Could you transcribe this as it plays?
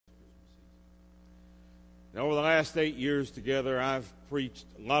And over the last 8 years together, I've preached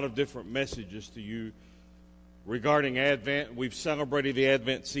a lot of different messages to you regarding Advent. We've celebrated the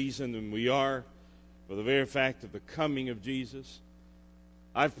Advent season, and we are, for the very fact of the coming of Jesus.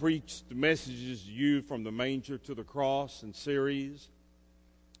 I've preached messages to you from the manger to the cross in series.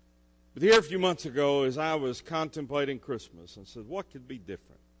 But here a few months ago, as I was contemplating Christmas, I said, what could be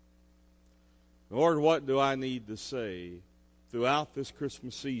different? Lord, what do I need to say throughout this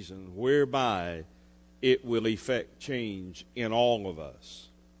Christmas season whereby it will effect change in all of us?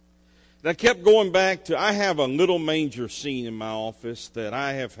 And I kept going back to, I have a little manger scene in my office that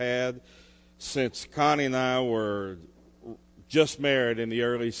I have had since Connie and I were just married in the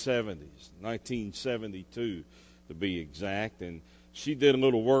early 70s, 1972 to be exact. And she did a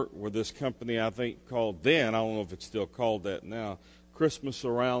little work with this company, I think called then, I don't know if it's still called that now, Christmas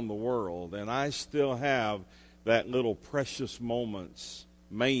Around the World. And I still have that little Precious Moments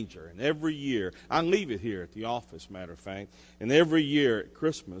manger. And every year, I leave it here at the office, matter of fact, and every year at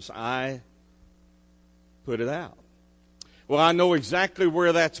Christmas, I put it out. Well, I know exactly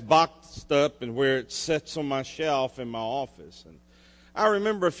where that's boxed up and where it sits on my shelf in my office. And I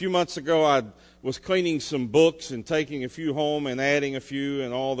remember a few months ago, I was cleaning some books and taking a few home and adding a few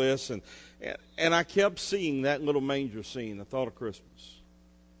and all this. And I kept seeing that little manger scene. I thought of Christmas.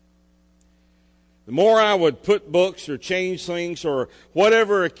 The more I would put books or change things or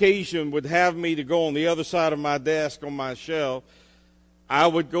whatever occasion would have me to go on the other side of my desk on my shelf, I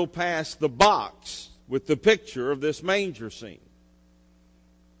would go past the box with the picture of this manger scene.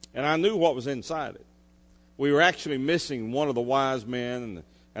 And I knew what was inside it. We were actually missing one of the wise men,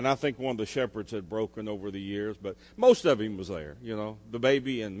 and I think one of the shepherds had broken over the years, but most of him was there, you know. The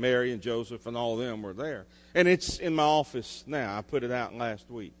baby and Mary and Joseph and all of them were there. And it's in my office now. I put it out last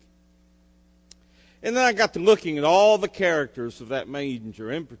week. And then I got to looking at all the characters of that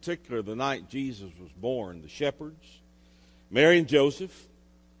manger, in particular the night Jesus was born, the shepherds, Mary and Joseph,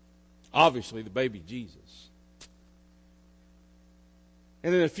 obviously the baby Jesus.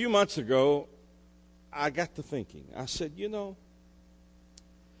 And then a few months ago, I got to thinking. I said, you know,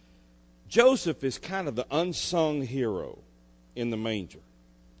 Joseph is kind of the unsung hero in the manger.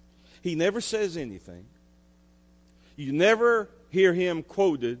 He never says anything. You never hear him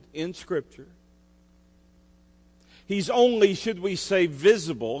quoted in Scripture. He's only, should we say,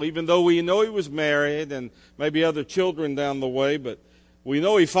 visible, even though we know he was married and maybe other children down the way, but we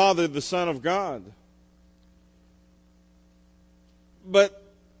know he fathered the Son of God. But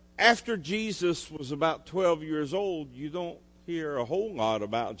after Jesus was about 12 years old, you don't hear a whole lot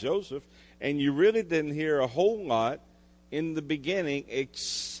about Joseph, and you really didn't hear a whole lot in the beginning,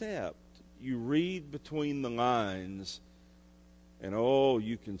 except you read between the lines, and oh,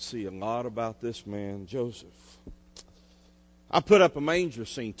 you can see a lot about this man, Joseph. I put up a manger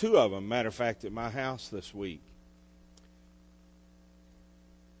scene, 2 of them, matter of fact, at my house this week.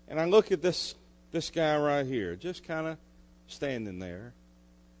 And I look at this guy right here, just kind of standing there.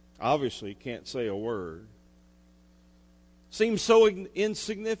 Obviously can't say a word. Seems so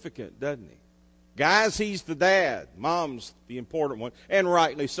insignificant, doesn't he? Guys, he's the dad. Mom's the important one. And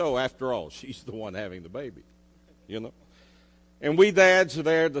rightly so, after all. She's the one having the baby, you know. And we dads are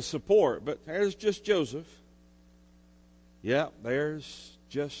there to support. But there's just Joseph. Yeah, there's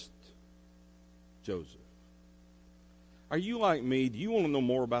just Joseph. Are you like me? Do you want to know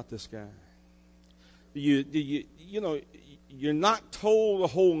more about this guy? You know, you're not told a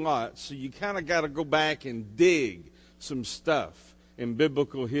whole lot, so you kind of got to go back and dig some stuff in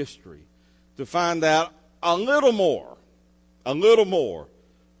biblical history to find out a little more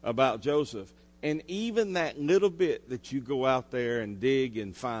about Joseph. And even that little bit that you go out there and dig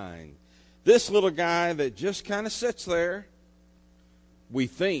and find, this little guy that just kind of sits there, we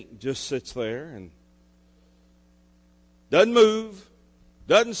think just sits there and doesn't move,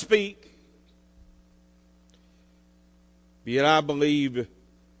 doesn't speak. But yet I believe,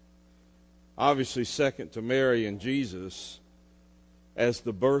 obviously second to Mary and Jesus, as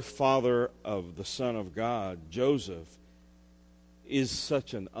the birth father of the Son of God, Joseph is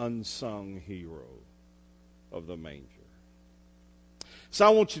such an unsung hero of the manger. So I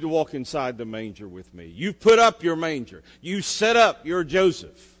want you to walk inside the manger with me. You put up your manger. You set up your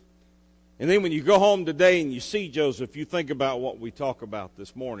Joseph. And then when you go home today and you see Joseph, you think about what we talk about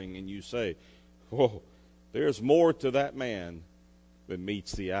this morning and you say, whoa, there's more to that man than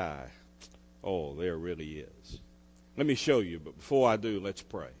meets the eye. Oh, there really is. Let me show you, but before I do, let's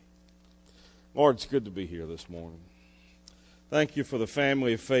pray. Lord, it's good to be here this morning. Thank you for the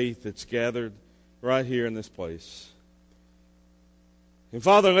family of faith that's gathered right here in this place. And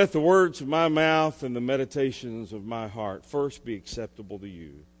Father, let the words of my mouth and the meditations of my heart first be acceptable to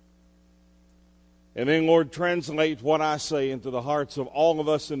you. And then, Lord, translate what I say into the hearts of all of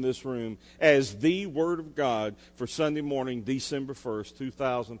us in this room as the Word of God for Sunday morning, December 1st,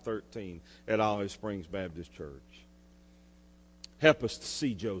 2013 at Olive Springs Baptist Church. Help us to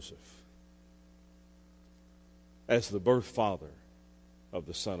see Joseph as the birth father of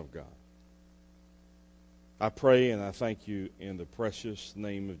the Son of God. I pray and I thank you in the precious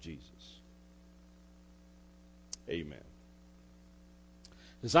name of Jesus. Amen.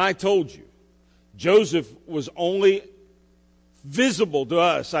 As I told you, Joseph was only visible to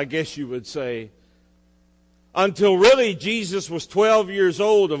us, I guess you would say, until really Jesus was 12 years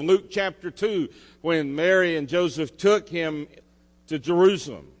old of Luke chapter 2, when Mary and Joseph took him to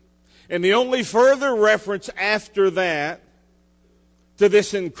Jerusalem. And the only further reference after that to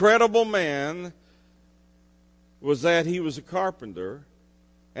this incredible man was that he was a carpenter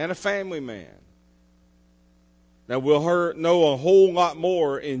and a family man. Now, we'll know a whole lot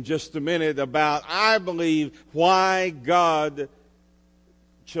more in just a minute about, I believe, why God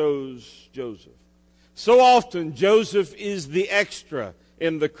chose Joseph. So often, Joseph is the extra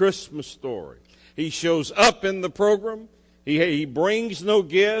in the Christmas story. He shows up in the program. He brings no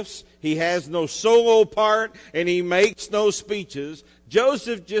gifts. He has no solo part, and he makes no speeches.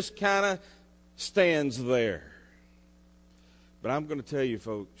 Joseph just kind of stands there. But I'm going to tell you,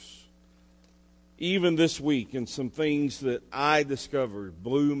 folks, even this week, and some things that I discovered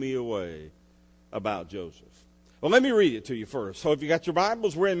blew me away about Joseph. Well, let me read it to you first. So if you got your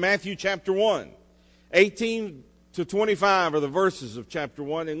Bibles, we're in Matthew chapter 1. 18 to 25 are the verses of chapter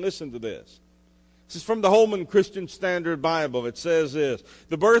 1, and listen to this. This is from the Holman Christian Standard Bible. It says this: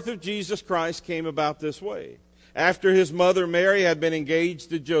 the birth of Jesus Christ came about this way. After his mother Mary had been engaged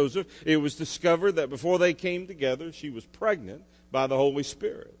to Joseph, it was discovered that before they came together, she was pregnant by the Holy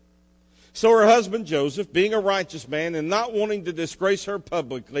Spirit. So her husband Joseph, being a righteous man and not wanting to disgrace her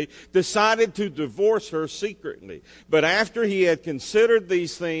publicly, decided to divorce her secretly. But after he had considered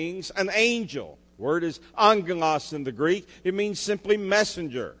these things, an angel, word is angelos in the Greek, it means simply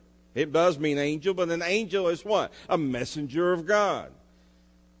messenger. It does mean angel, but an angel is what? A messenger of God.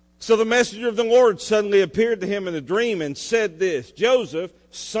 So the messenger of the Lord suddenly appeared to him in a dream and said this: Joseph,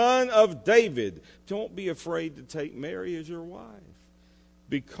 son of David, don't be afraid to take Mary as your wife,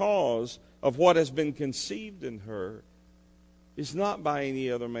 because of what has been conceived in her is not by any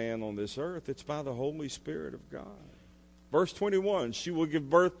other man on this earth. It's by the Holy Spirit of God. Verse 21, she will give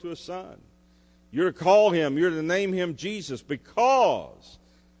birth to a son. You're to call him, you're to name him Jesus, because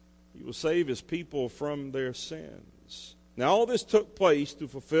he will save his people from their sins. Now all this took place to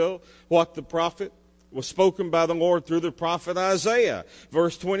fulfill what the prophet was spoken by the Lord through the prophet Isaiah.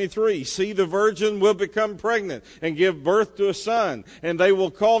 Verse 23, see, the virgin will become pregnant and give birth to a son, and they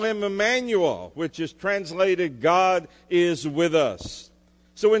will call him Emmanuel, which is translated, God is with us.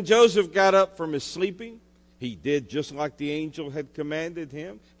 So when Joseph got up from his sleeping, he did just like the angel had commanded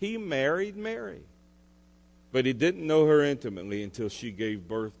him. He married Mary. But he didn't know her intimately until she gave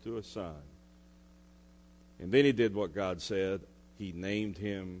birth to a son. And then he did what God said. He named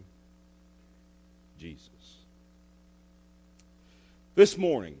him Jesus. This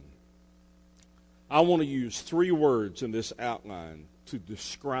morning, I want to use 3 words in this outline to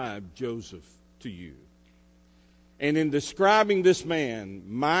describe Joseph to you. And in describing this man,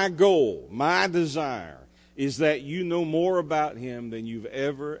 my goal, my desire, is that you know more about him than you've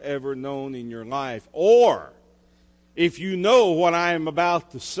ever known in your life. Or, if you know what I am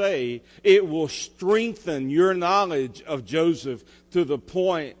about to say, it will strengthen your knowledge of Joseph to the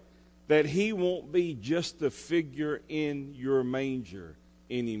point that he won't be just a figure in your manger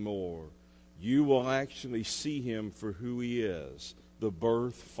anymore. You will actually see him for who he is, the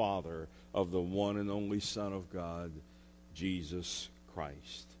birth father of the one and only Son of God, Jesus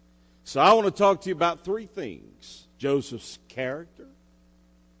Christ. So I want to talk to you about 3 things: Joseph's character,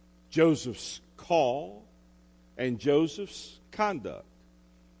 Joseph's call, and Joseph's conduct.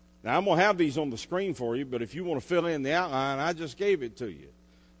 Now, I'm going to have these on the screen for you, but if you want to fill in the outline, I just gave it to you.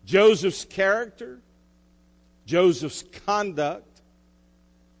 Joseph's character, Joseph's conduct,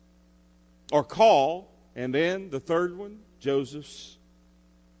 or call, and then the third one, Joseph's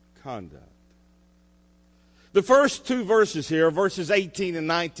conduct. The first 2 verses here, verses 18 and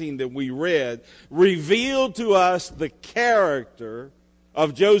 19 that we read, reveal to us the character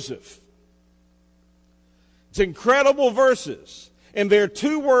of Joseph. It's incredible verses. And there are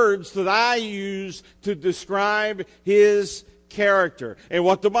 2 words that I use to describe his character and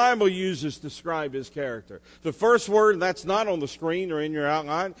what the Bible uses to describe his character. The first word, that's not on the screen or in your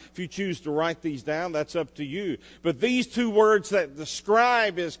outline. If you choose to write these down, that's up to you. But these 2 words that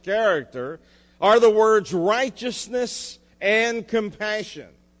describe his character are the words righteousness and compassion.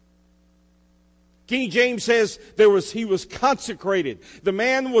 King James says he was consecrated. The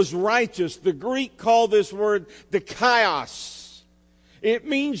man was righteous. The Greek called this word dikaios. It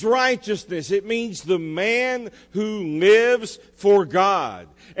means righteousness. It means the man who lives for God.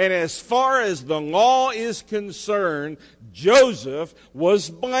 And as far as the law is concerned, Joseph was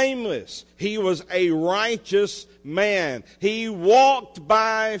blameless. He was a righteous man. He walked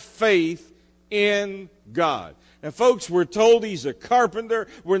by faith in God. And folks, we're told he's a carpenter.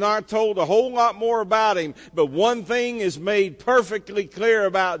 We're not told a whole lot more about him. But one thing is made perfectly clear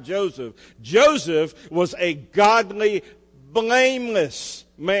about Joseph. Joseph was a godly, blameless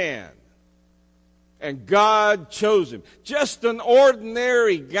man. And God chose him. Just an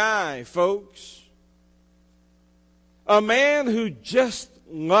ordinary guy, folks. A man who just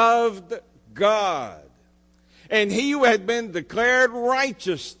loved God. And he had been declared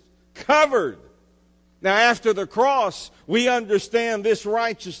righteous, covered. Now, after the cross, we understand this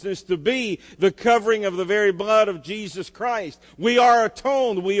righteousness to be the covering of the very blood of Jesus Christ. We are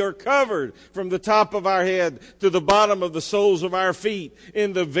atoned. We are covered from the top of our head to the bottom of the soles of our feet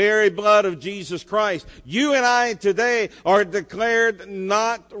in the very blood of Jesus Christ. You and I today are declared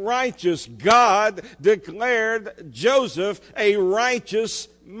not righteous. God declared Joseph a righteous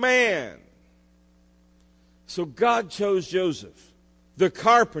man. So God chose Joseph, the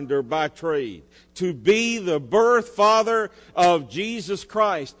carpenter by trade, to be the birth father of Jesus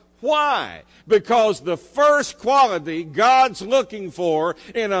Christ. Why? Because the first quality God's looking for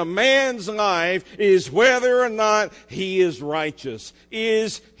in a man's life is whether or not he is righteous.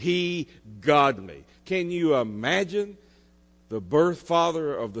 Is he godly? Can you imagine the birth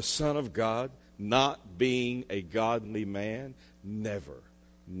father of the Son of God not being a godly man? Never,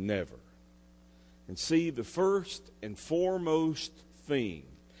 never. And see, the first and foremost thing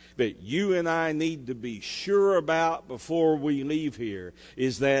that you and I need to be sure about before we leave here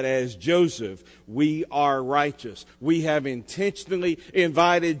is that as Joseph, we are righteous. We have intentionally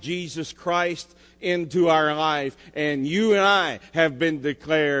invited Jesus Christ into our life, and you and I have been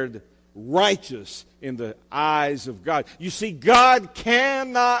declared righteous in the eyes of God. You see, God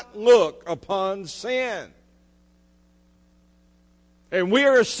cannot look upon sin. And we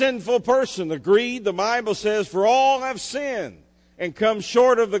are a sinful person. Agreed? The Bible says, for all have sinned and come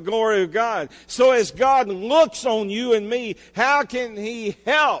short of the glory of God. So as God looks on you and me, how can he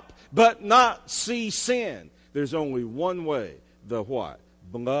help but not see sin? There's only one way. The what?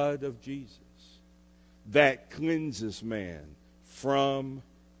 Blood of Jesus. That cleanses man from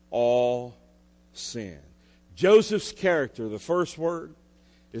all sin. Joseph's character, the first word,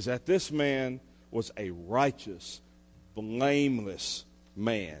 is that this man was a righteous, blameless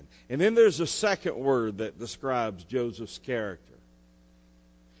man. And then there's a second word that describes Joseph's character.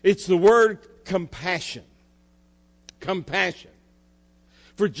 It's the word compassion. Compassion.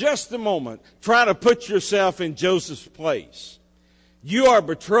 For just a moment, try to put yourself in Joseph's place. You are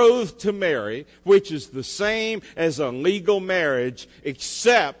betrothed to Mary, which is the same as a legal marriage,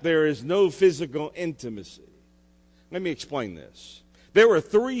 except there is no physical intimacy. Let me explain this. There were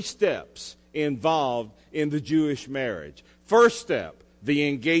 3 steps involved in the Jewish marriage. First step, the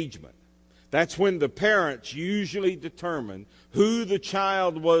engagement. That's when the parents usually determine who the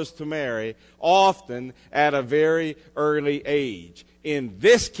child was to marry, often at a very early age. In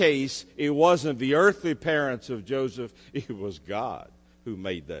this case, it wasn't the earthly parents of Joseph, it was God who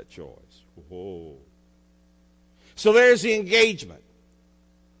made that choice. Whoa. So there's the engagement,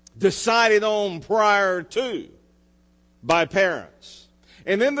 decided on prior to by parents.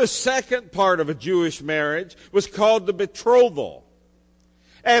 And then the second part of a Jewish marriage was called the betrothal.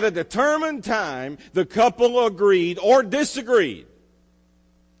 At a determined time, the couple agreed or disagreed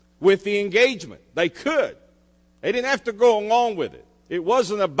with the engagement. They could. They didn't have to go along with it. It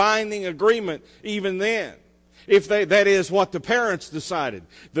wasn't a binding agreement even then. That is what the parents decided.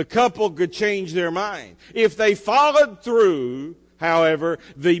 The couple could change their mind. If they followed through, however,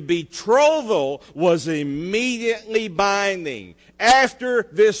 the betrothal was immediately binding. After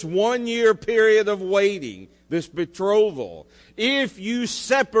this 1-year period of waiting, this betrothal, if you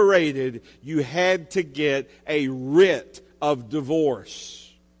separated, you had to get a writ of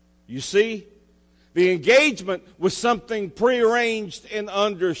divorce. You see? The engagement was something prearranged and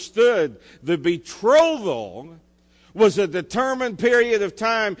understood. The betrothal was a determined period of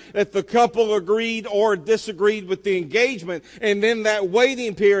time that the couple agreed or disagreed with the engagement, and then that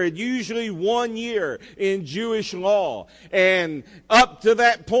waiting period, usually 1 year in Jewish law. And up to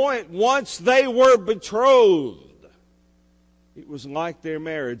that point, once they were betrothed, it was like their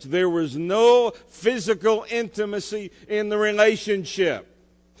marriage. There was no physical intimacy in the relationship.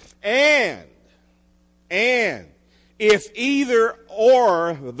 And if either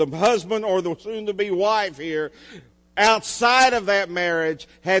or the husband or the soon-to-be wife here, outside of that marriage,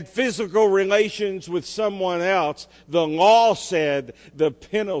 had physical relations with someone else, the law said the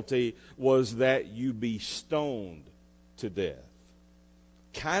penalty was that you be stoned to death.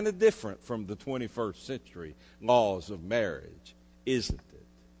 Kind of different from the 21st century laws of marriage, isn't it?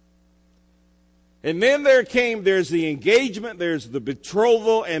 And then there's the engagement, there's the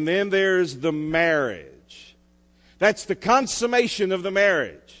betrothal, and then there's the marriage. That's the consummation of the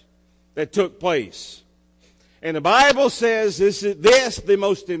marriage that took place. And the Bible says this, the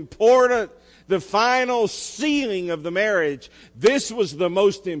most important, the final sealing of the marriage. This was the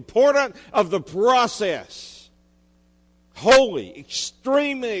most important of the process. Holy,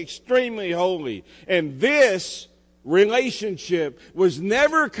 extremely, extremely holy. And this relationship was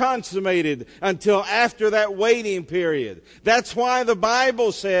never consummated until after that waiting period. That's why the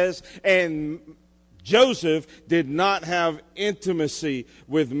Bible says, and Joseph did not have intimacy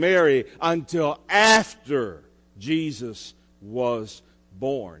with Mary until after Jesus was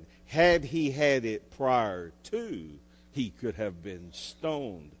born. Had he had it prior to, he could have been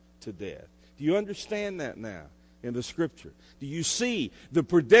stoned to death. Do you understand that now in the Scripture? Do you see the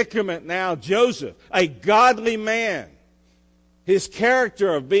predicament now? Joseph, a godly man, his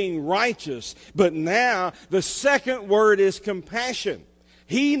character of being righteous, but now the second word is compassion.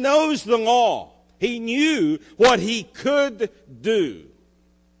 He knows the law. He knew what he could do.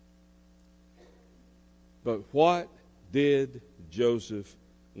 But what did Joseph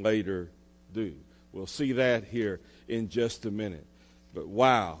later do? We'll see that here in just a minute. But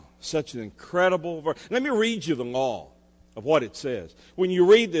wow, such an incredible verse. Let me read you the law of what it says. When you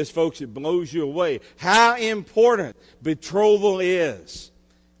read this, folks, it blows you away how important betrothal is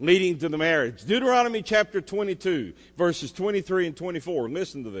leading to the marriage. Deuteronomy chapter 22, verses 23 and 24.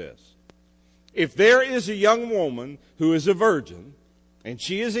 Listen to this. If there is a young woman who is a virgin, and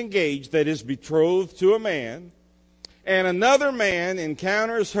she is engaged, that is betrothed to a man, and another man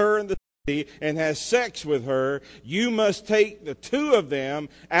encounters her in the city and has sex with her, you must take the two of them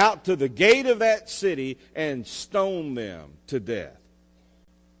out to the gate of that city and stone them to death.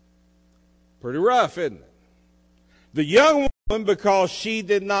 Pretty rough, isn't it? The young woman, because she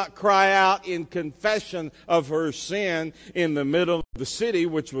did not cry out in confession of her sin in the middle of the city,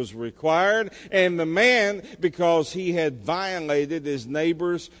 which was required, and the man, because he had violated his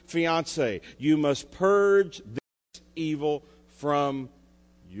neighbor's fiancée. You must purge this evil from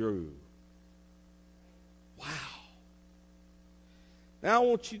you. Wow. Now I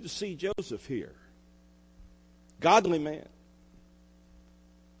want you to see Joseph here. Godly man.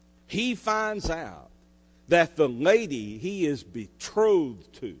 He finds out that the lady he is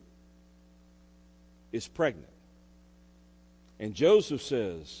betrothed to is pregnant. And Joseph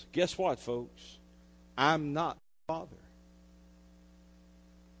says, guess what, folks? I'm not the father.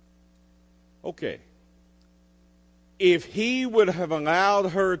 Okay. If he would have allowed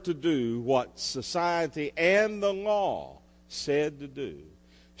her to do what society and the law said to do,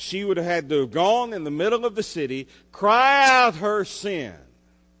 she would have had to have gone in the middle of the city, cry out her sin.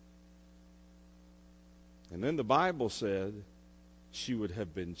 And then the Bible said she would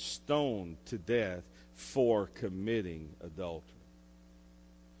have been stoned to death for committing adultery.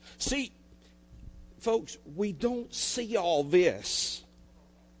 See, folks, we don't see all this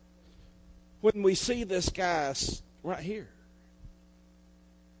when we see this guy right here.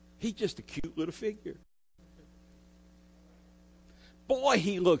 He's just a cute little figure. Boy,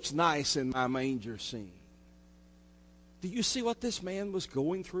 he looks nice in my manger scene. Do you see what this man was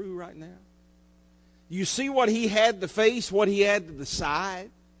going through right now? You see what he had to face, what he had to decide?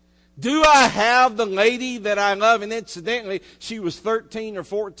 Do I have the lady that I love? And incidentally, she was 13 or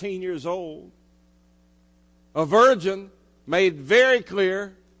 14 years old. A virgin, made very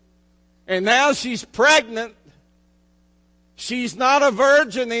clear. And now she's pregnant. She's not a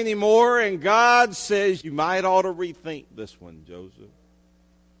virgin anymore. And God says, you might ought to rethink this one, Joseph.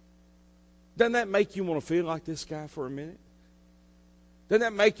 Doesn't that make you want to feel like this guy for a minute? Doesn't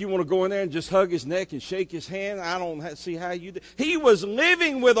that make you want to go in there and just hug his neck and shake his hand? I don't see how you do. He was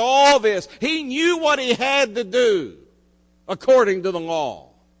living with all this. He knew what he had to do according to the law.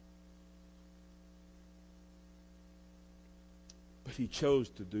 But he chose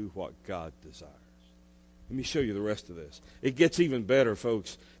to do what God desires. Let me show you the rest of this. It gets even better,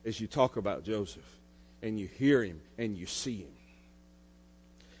 folks, as you talk about Joseph and you hear him and you see him.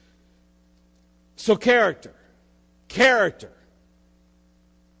 So character.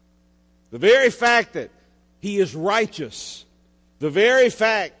 The very fact that he is righteous, the very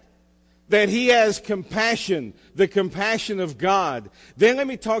fact that he has compassion, the compassion of God. Then let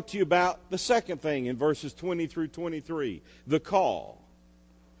me talk to you about the second thing in verses 20 through 23, the call.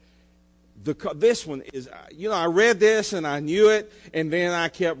 This one is, I read this and I knew it, and then I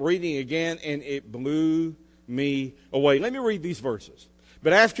kept reading again, and it blew me away. Let me read these verses.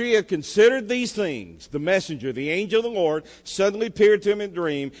 But after he had considered these things, the messenger, the angel of the Lord, suddenly appeared to him in a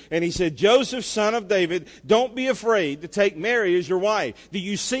dream, and he said, Joseph, son of David, don't be afraid to take Mary as your wife. Do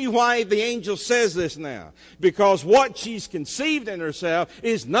you see why the angel says this now? Because what she's conceived in herself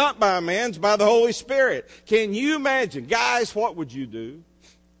is not by man, it's by the Holy Spirit. Can you imagine? Guys, what would you do?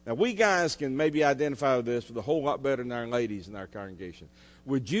 Now, we guys can maybe identify with this with a whole lot better than our ladies in our congregation.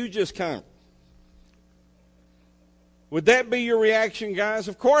 Would you just would that be your reaction, guys?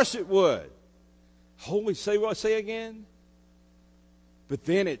 Of course it would. Say again? But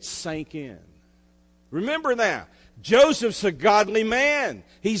then it sank in. Remember now, Joseph's a godly man.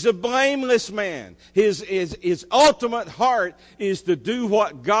 He's a blameless man. His ultimate heart is to do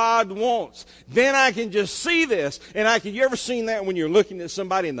what God wants. Then I can just see this, and you ever seen that when you're looking at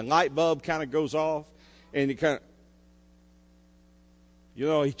somebody and the light bulb kind of goes off, and he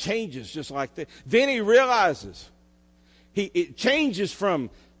changes just like that. Then he realizes, it changes from,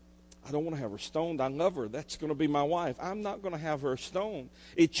 I don't want to have her stoned. I love her. That's going to be my wife. I'm not going to have her stoned.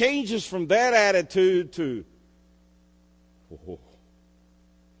 It changes from that attitude to, oh,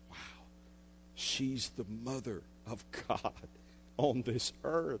 wow, she's the mother of God on this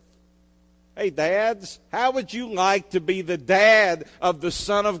earth. Hey, dads, how would you like to be the dad of the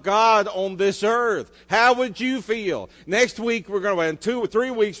Son of God on this earth? How would you feel? Next week, in 2 or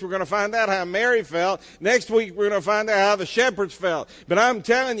 3 weeks, we're going to find out how Mary felt. Next week, we're going to find out how the shepherds felt. But I'm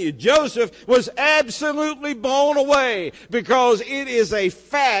telling you, Joseph was absolutely blown away because it is a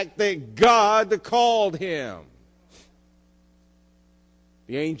fact that God called him.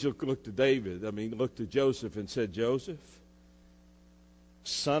 The angel looked to Joseph and said, Joseph,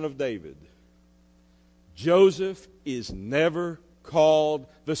 son of David. Joseph is never called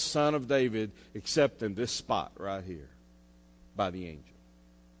the son of David except in this spot right here by the angel.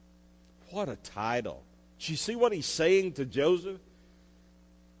 What a title. Do you see what he's saying to Joseph?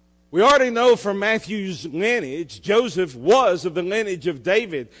 We already know from Matthew's lineage, Joseph was of the lineage of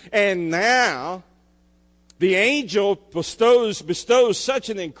David. And now the angel bestows such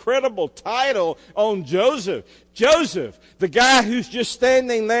an incredible title on Joseph. Joseph, the guy who's just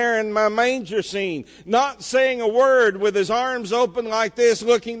standing there in my manger scene, not saying a word with his arms open like this,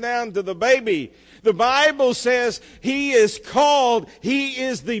 looking down to the baby. The Bible says he is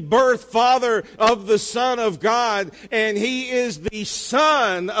the birth father of the Son of God, and he is the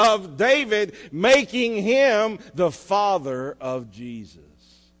son of David, making him the father of Jesus.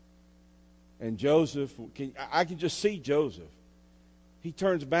 And Joseph, I can just see Joseph. He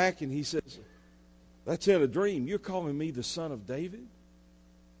turns back and he says, that's in a dream. You're calling me the son of David?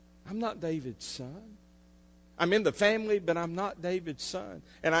 I'm not David's son. I'm in the family, but I'm not David's son.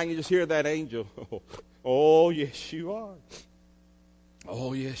 And I can just hear that angel. Oh, yes, you are.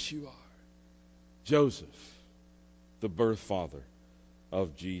 Oh, yes, you are. Joseph, the birth father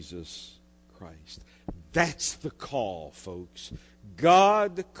of Jesus Christ. That's the call, folks.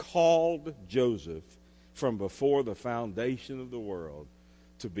 God called Joseph from before the foundation of the world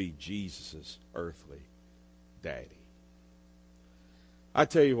to be Jesus' earthly daddy. I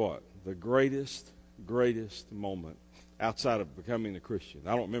tell you what, the greatest moment outside of becoming a Christian,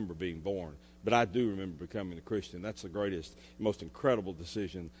 I don't remember being born, but I do remember becoming a Christian. That's the greatest, most incredible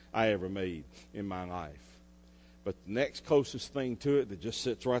decision I ever made in my life. But the next closest thing to it that just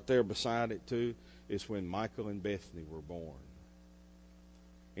sits right there beside it too is when Michael and Bethany were born.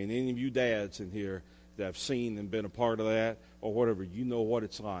 And any of you dads in here that have seen and been a part of that or whatever, you know what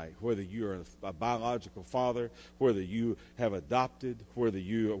it's like. Whether you're a biological father, whether you have adopted, whether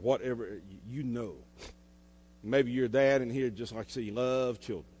you whatever, you know. Maybe you're a dad in here just like I say, you love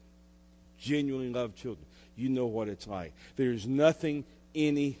children. Genuinely love children. You know what it's like. There's nothing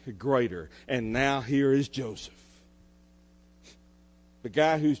any greater. And now here is Joseph. The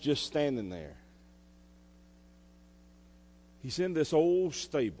guy who's just standing there. He's in this old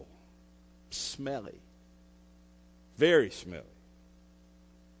stable, smelly, very smelly.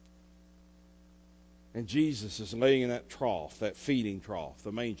 And Jesus is laying in that trough, that feeding trough,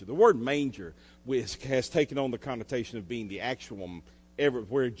 the manger. The word manger has taken on the connotation of being the actual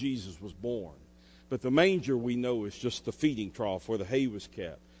where Jesus was born. But the manger we know is just the feeding trough where the hay was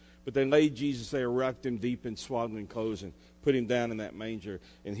kept. But they laid Jesus there, wrapped him deep in swaddling clothes, and put him down in that manger.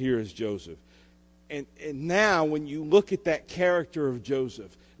 And here is Joseph. And now when you look at that character of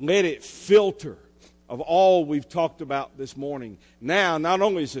Joseph, let it filter of all we've talked about this morning. Now, not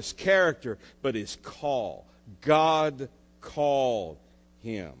only is his character, but his call. God called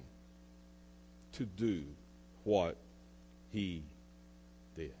him to do what he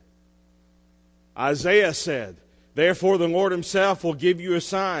did. Isaiah said, therefore the Lord himself will give you a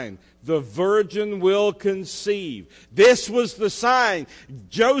sign. The virgin will conceive. This was the sign.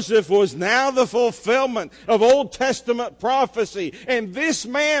 Joseph was now the fulfillment of Old Testament prophecy. And this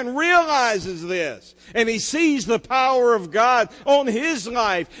man realizes this. And he sees the power of God on his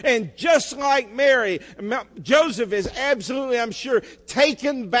life. And just like Mary, Joseph is absolutely, I'm sure,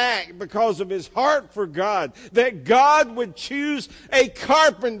 taken back because of his heart for God. That God would choose a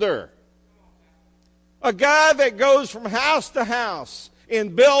carpenter. A guy that goes from house to house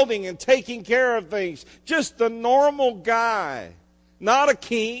in building and taking care of things. Just a normal guy. Not a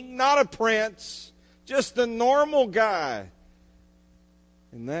king, not a prince. Just a normal guy.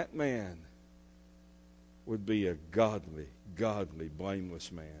 And that man would be a godly,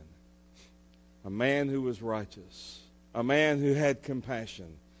 blameless man. A man who was righteous. A man who had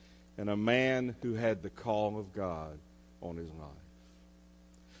compassion. And a man who had the call of God on his life.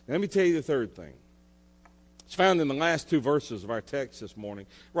 Now, let me tell you the third thing. It's found in the last two verses of our text this morning.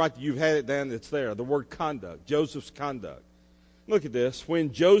 Right, you've had it down, it's there. The word conduct, Joseph's conduct. Look at this.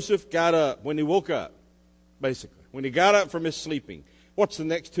 When Joseph got up, when he woke up, basically, when he got up from his sleeping, what's the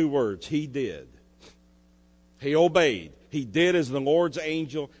next two words? He did. He obeyed. He did as the Lord's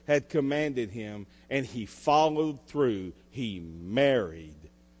angel had commanded him, and he followed through. He married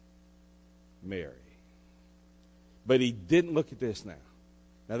Mary. But he didn't, look at this now.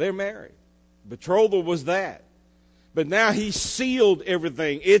 Now they're married. Betrothal was that. But now he sealed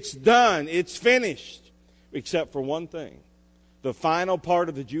everything. It's done. It's finished. Except for one thing. The final part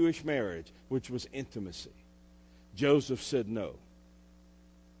of the Jewish marriage, which was intimacy. Joseph said no.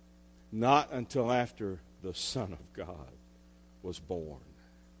 Not until after the Son of God was born.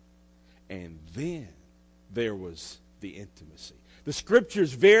 And then there was the intimacy. The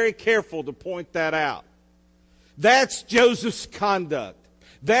Scripture's very careful to point that out. That's Joseph's conduct.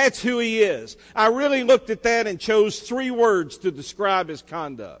 That's who he is. I really looked at that and chose 3 words to describe his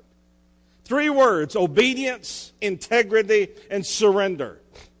conduct. 3 words: obedience, integrity, and surrender.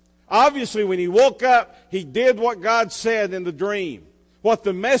 Obviously, when he woke up, he did what God said in the dream. What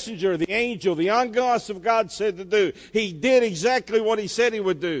the messenger, the angel, the angelos of God said to do. He did exactly what he said he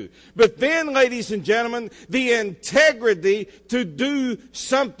would do. But then, ladies and gentlemen, the integrity to do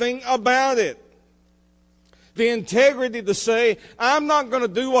something about it. The integrity to say, I'm not going to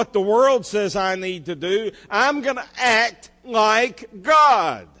do what the world says I need to do. I'm going to act like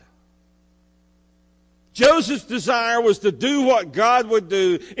God. Joseph's desire was to do what God would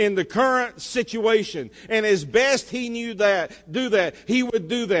do in the current situation. And as best he knew that, he would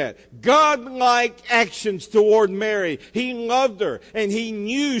do that. God-like actions toward Mary. He loved her, and he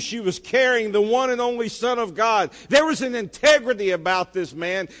knew she was carrying the one and only Son of God. There was an integrity about this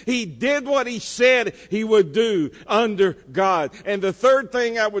man. He did what he said he would do under God. And the third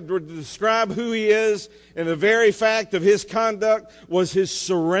thing I would describe who he is, and the very fact of his conduct, was his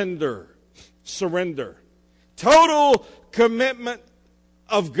surrender. Surrender. Total commitment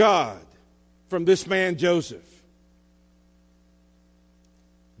of God from this man Joseph.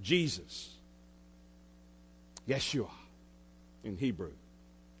 Jesus. Yeshua in Hebrew.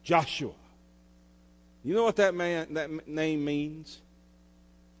 Joshua. You know what that name means?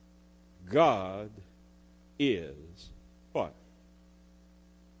 God is what?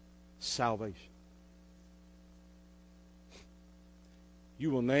 Salvation. You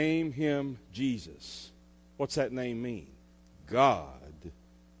will name him Jesus. What's that name mean? God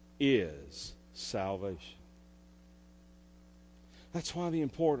is salvation. That's why the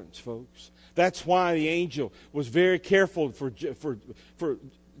importance, folks. That's why the angel was very careful for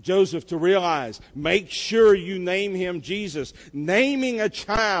Joseph to realize, make sure you name him Jesus. Naming a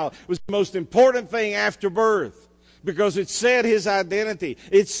child was the most important thing after birth. Because it said his identity.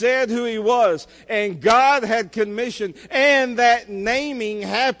 It said who he was. And God had commissioned. And that naming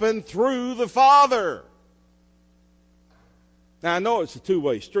happened through the Father. Now, I know it's a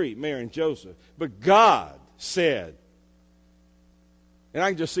two-way street, Mary and Joseph. But God said, and I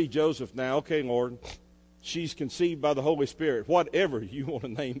can just see Joseph now, okay, Lord, she's conceived by the Holy Spirit. Whatever you want to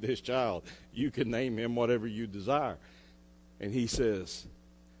name this child, you can name him whatever you desire. And he says,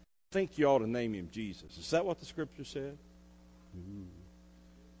 I think you ought to name him Jesus. Is that what the Scripture said?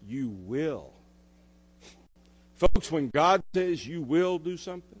 You will. Folks, when God says you will do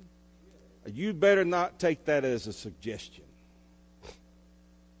something, you better not take that as a suggestion.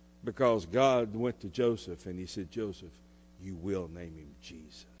 Because God went to Joseph and he said, Joseph, you will name him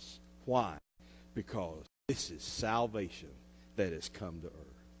Jesus. Why? because this is salvation that has come to earth.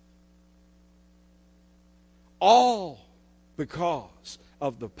 All because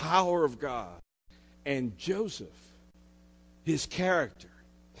of the power of God and Joseph, his character,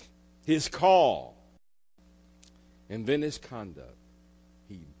 his call, and then his conduct.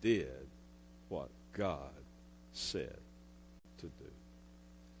 He did what God said to do.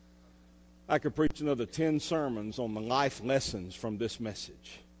 I could preach another 10 sermons on the life lessons from this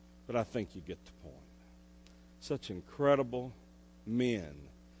message, but I think you get the point. Such incredible men,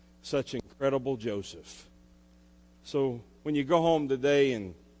 such incredible Joseph. So when you go home today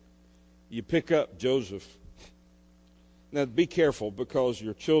and you pick up Joseph, now be careful, because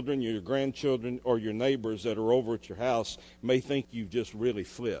your children, your grandchildren, or your neighbors that are over at your house may think you've just really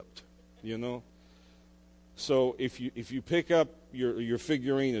flipped, you know. So if you pick up your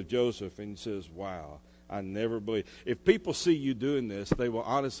figurine of Joseph and says, wow, I never believe. If people see you doing this, they will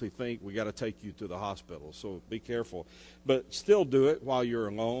honestly think we got to take you to the hospital. So be careful. But still do it while you're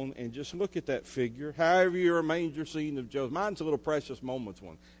alone and just look at that figure. However your manger scene of Joseph. Mine's a little Precious Moments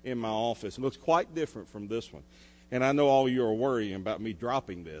one in my office. It looks quite different from this one. And I know all you are worrying about me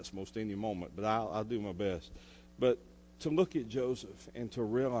dropping this most any moment, but I'll do my best. But to look at Joseph and to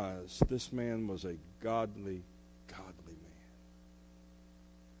realize this man was a godly man.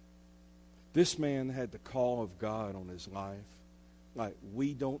 This man had the call of God on his life like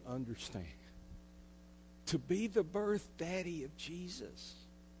we don't understand. To be the birth daddy of Jesus.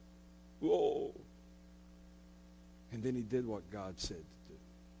 Whoa. And then he did what God said to do.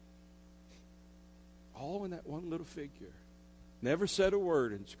 All in that one little figure. Never said a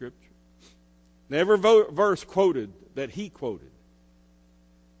word in Scripture. Never verse quoted that he quoted.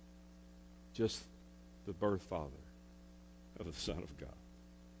 Just the birth father of the Son of God.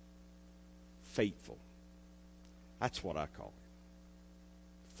 Faithful. That's what I call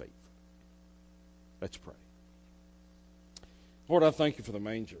it. Faithful. Let's pray. Lord, I thank you for the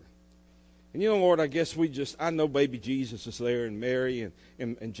manger. And you know, Lord, I guess I know baby Jesus is there, and Mary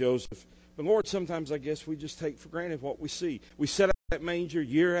and Joseph. But Lord, sometimes I guess we just take for granted what we see. We set up that manger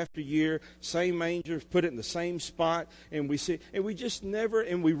year after year, same manger, put it in the same spot, and we see, and we just never,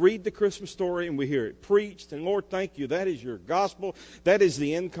 and we read the Christmas story and we hear it preached. And Lord, thank you. That is your gospel. That is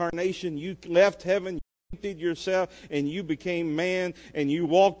the incarnation. You left heaven, you emptied yourself, and you became man, and you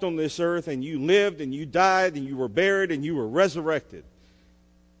walked on this earth, and you lived, and you died, and you were buried, and you were resurrected.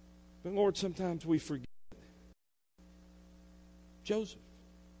 But Lord, sometimes we forget Joseph.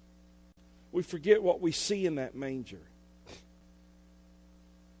 We forget what we see in that manger.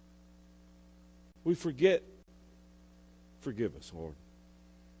 We forget. Forgive us, Lord.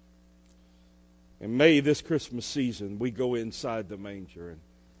 And may this Christmas season we go inside the manger, and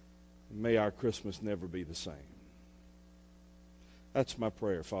may our Christmas never be the same. That's my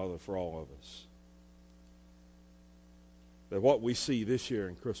prayer, Father, for all of us. That what we see this year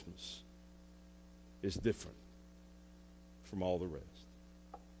in Christmas is different from all the rest.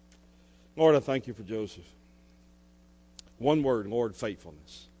 Lord, I thank you for Joseph. One word, Lord,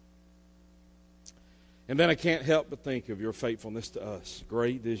 faithfulness. And then I can't help but think of your faithfulness to us.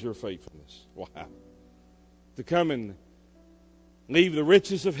 Great is your faithfulness. Wow. To come and leave the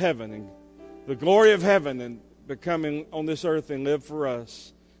riches of heaven and the glory of heaven and becoming on this earth and live for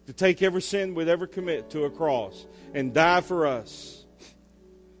us. To take every sin we'd ever commit to a cross and die for us.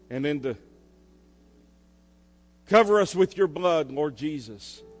 And then to cover us with your blood, Lord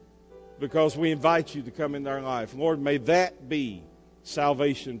Jesus, because we invite you to come into our life. Lord, may that be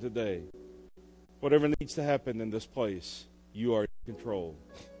salvation today. Whatever needs to happen in this place, you are in control.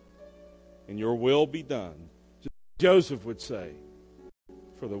 And your will be done. Just Joseph would say,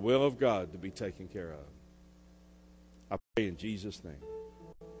 for the will of God to be taken care of. I pray in Jesus' name.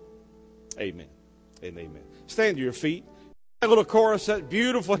 Amen and amen. Stand to your feet. That little chorus, that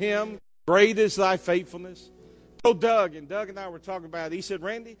beautiful hymn, Great is Thy Faithfulness. So Doug and I were talking about it. He said,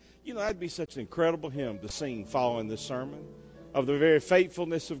 Randy, you know, that'd be such an incredible hymn to sing following this sermon of the very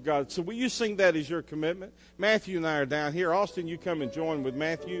faithfulness of God. So will you sing that as your commitment? Matthew and I are down here. Austin, you come and join with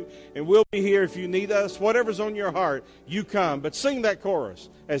Matthew, and we'll be here if you need us. Whatever's on your heart, you come. But sing that chorus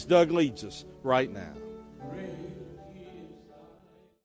as Doug leads us right now.